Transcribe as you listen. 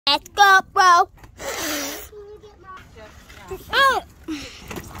Let's go, bro. Oh.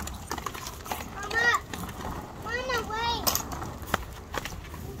 Mama, wait.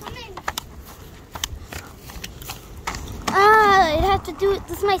 I'm coming. I have to do it.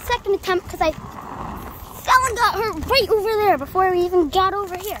 This is my second attempt because I fell and got hurt right over there before we even got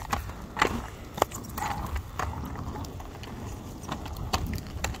over here.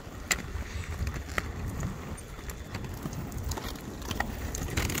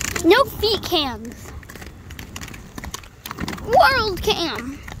 No feet cams. World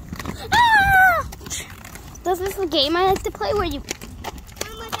cam. Ah! This is the game I like to play where you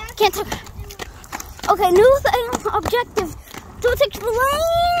can't touch. Okay, new thing, objective. Don't touch the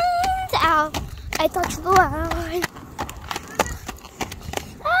lines. Ow. I touched the line.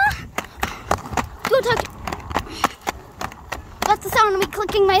 Ah! Don't touch it. That's the sound of me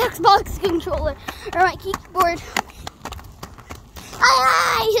clicking my Xbox controller or my keyboard.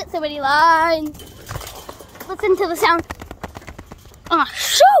 I hit so many lines. Listen to the sound.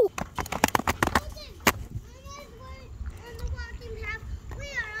 Shoot!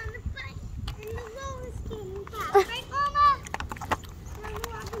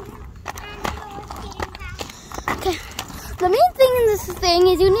 Okay. The main thing in this thing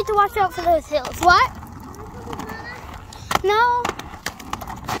is you need to watch out for those hills. What? No.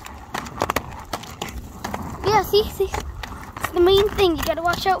 Yeah, see? The main thing, you gotta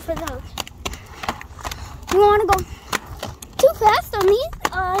watch out for those. You wanna go too fast on these.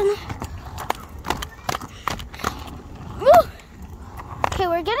 Okay,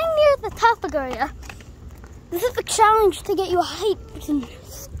 we're getting near the top area. This is the challenge to get you hyped and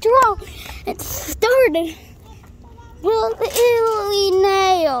strong. It started really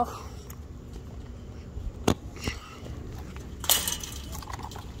nail.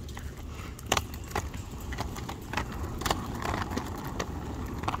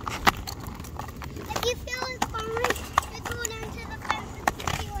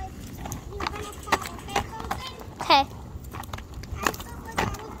 Okay.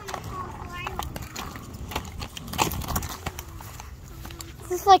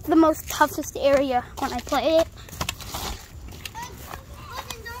 This is like the most toughest area when I play it.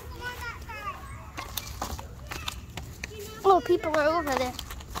 Oh, people are over there.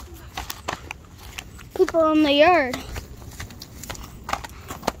 People in the yard.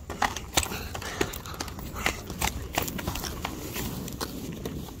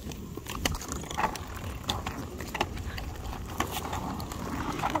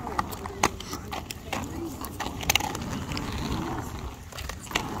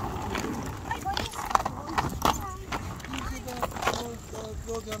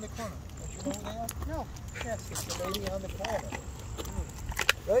 On the corner. You know now? No. Yes, it's the lady on the corner.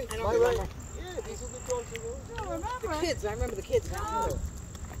 Right? Am I right? Yeah, these are the dogs. No, I remember. The kids. I remember the kids. Oh.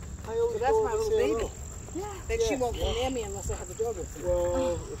 So that's my little baby. Yeah. Then she won't come near me unless I have a dog with me.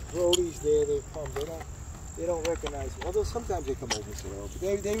 Well, if Brody's there, they come. They don't recognize me. Although sometimes they come over and say hello.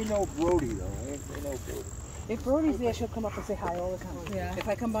 But they know Brody though. They know Brody. If Brody's there, she'll come up and say hi all the time. Yeah. If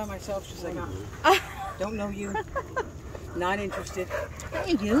I come by myself, she's like, don't know you. Not interested.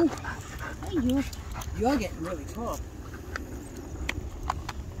 Hey, you. Hey, you. You're getting really tall.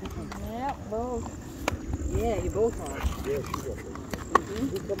 Yeah, both. Yeah, you both are. Yeah, she's up there.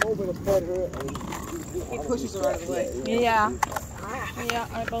 You come over to pet her and he pushes her out of the way. Yeah. Yeah,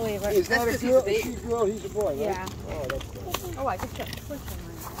 I believe it. Is that a girl? She's a girl, he's a boy, right? Yeah. Oh, that's good. Oh, I just got the switch on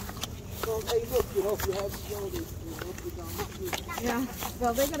So, hey, look, you know, if you have to go, they help you down the street. Yeah.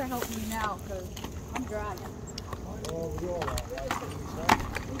 Well, they're going to help me now because I'm driving. Oh, we all are.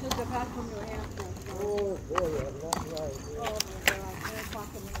 We just got back from New Hampshire. Oh, boy, yeah, long ride. Oh, my God. They're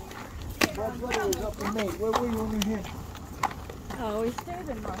talking to me. My brother was up in Maine. Where were you in New Hampshire? Oh, we stayed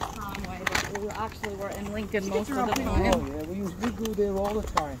in North Conway, but we actually were in Lincoln most of the Oh, time. yeah, we go there all the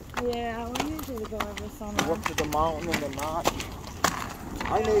time. Yeah, we usually go every summer. We up to the mountain and the knot.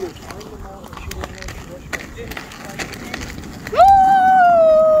 I made it climb the mountain. She didn't know she was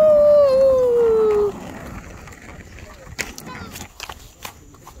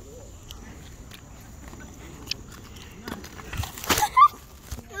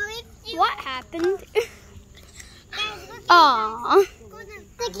What happened? Aww.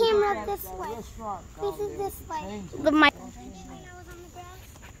 The camera this way. Faces this way. The mic.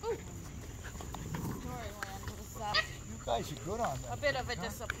 You guys are good on that. A bit of a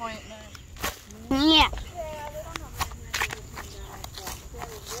disappointment. Yeah.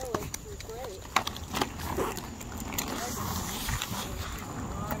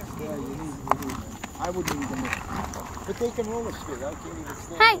 Yeah, you need. I wouldn't even. But they can roller skate. I can't even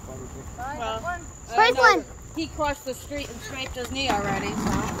stand Hi. up on it. Well, First one. He crossed the street and scraped his knee already. What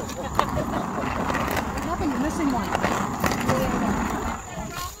happened? You're missing one.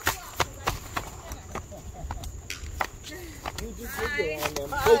 You did good on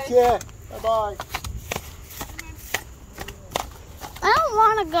them. Take care. Bye-bye. I don't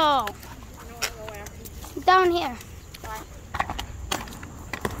want to go. Down here.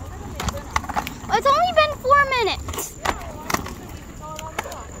 It's only been 4 minutes.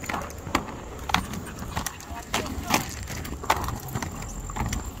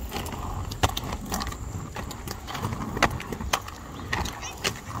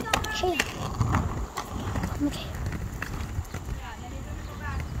 Okay.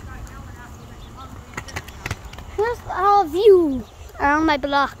 Here's our view around my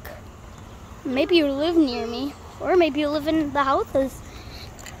block. Maybe you live near me, or maybe you live in the houses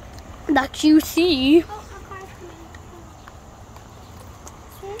that you see.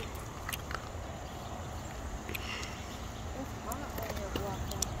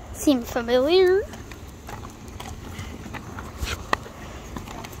 Seems familiar.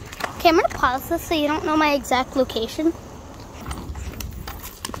 Okay, I'm gonna pause this so you don't know my exact location.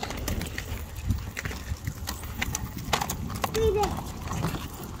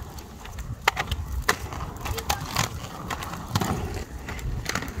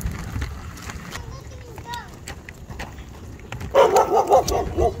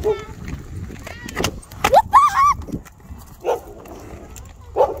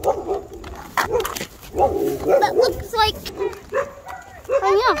 That looks like,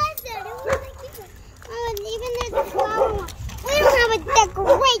 I know. Even there's a flower one. We don't have a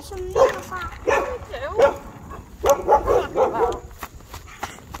decoration mailbox.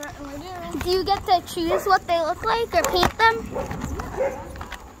 Do you get to choose what they look like or paint them?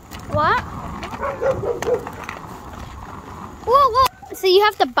 What? Whoa, whoa. So you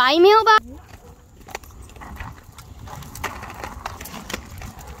have to buy mailbox?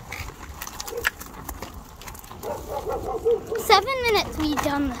 Seven minutes we've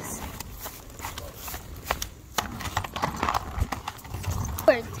done this.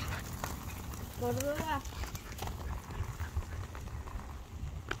 Go to the left.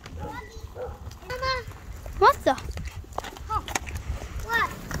 What the? What?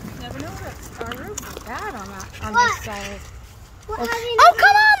 Never noticed. Our roof is bad on that on What? this side. What have you Oh,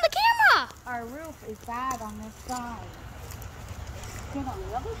 come on, the camera! Our roof is bad on this side. Good on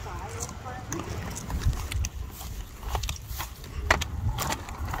the other side.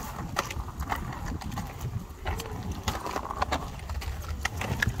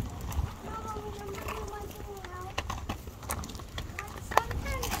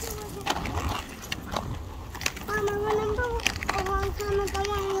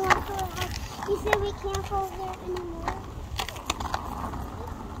 You said we can't go there anymore.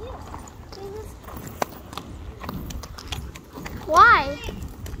 Why?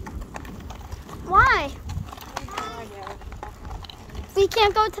 Why? We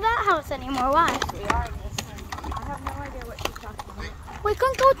can't go to that house anymore. Why? We are in this one. I have no idea what she's talking about. We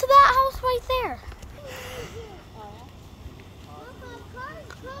can go to that house right there.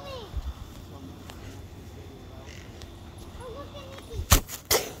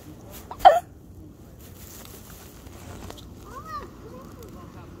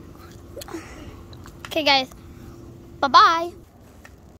 Okay, guys. Bye-bye.